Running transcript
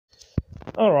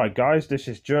Alright guys, this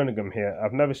is Jerningham here.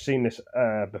 I've never seen this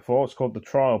before. It's called The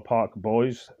Trial Park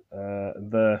Boys.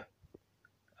 The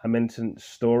Amintant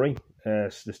story.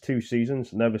 There's 2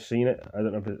 seasons. Never seen it. I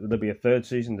don't know if there'll be a 3rd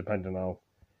season depending on how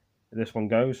this one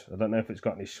goes. I don't know if it's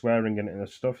got any swearing in it and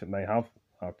stuff. It may have.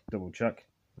 I'll have to double check.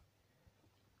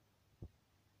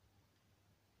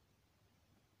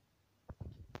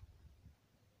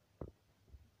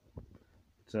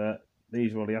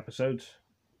 These are all the episodes.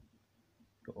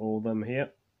 Got all of them here.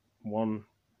 1,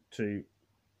 2,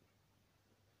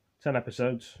 10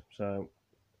 episodes. So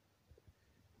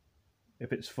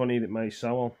if it's funny, it may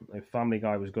sell well. If Family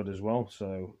Guy was good as well,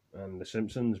 so and The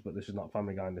Simpsons, but this is not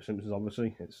Family Guy and The Simpsons,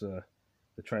 obviously. It's the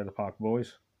Trailer Park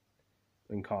Boys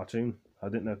in cartoon. I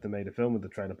didn't know if they made a film with the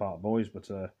Trailer Park Boys, but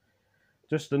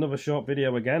just another short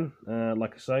video again.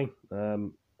 Like I say,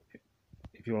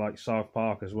 if you like South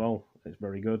Park as well, it's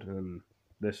very good. And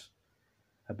this,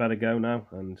 I better go now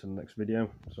and to the next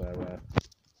video. So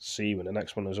see you in the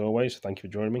next one as always. Thank you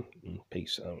for joining me. And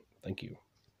peace out. Thank you.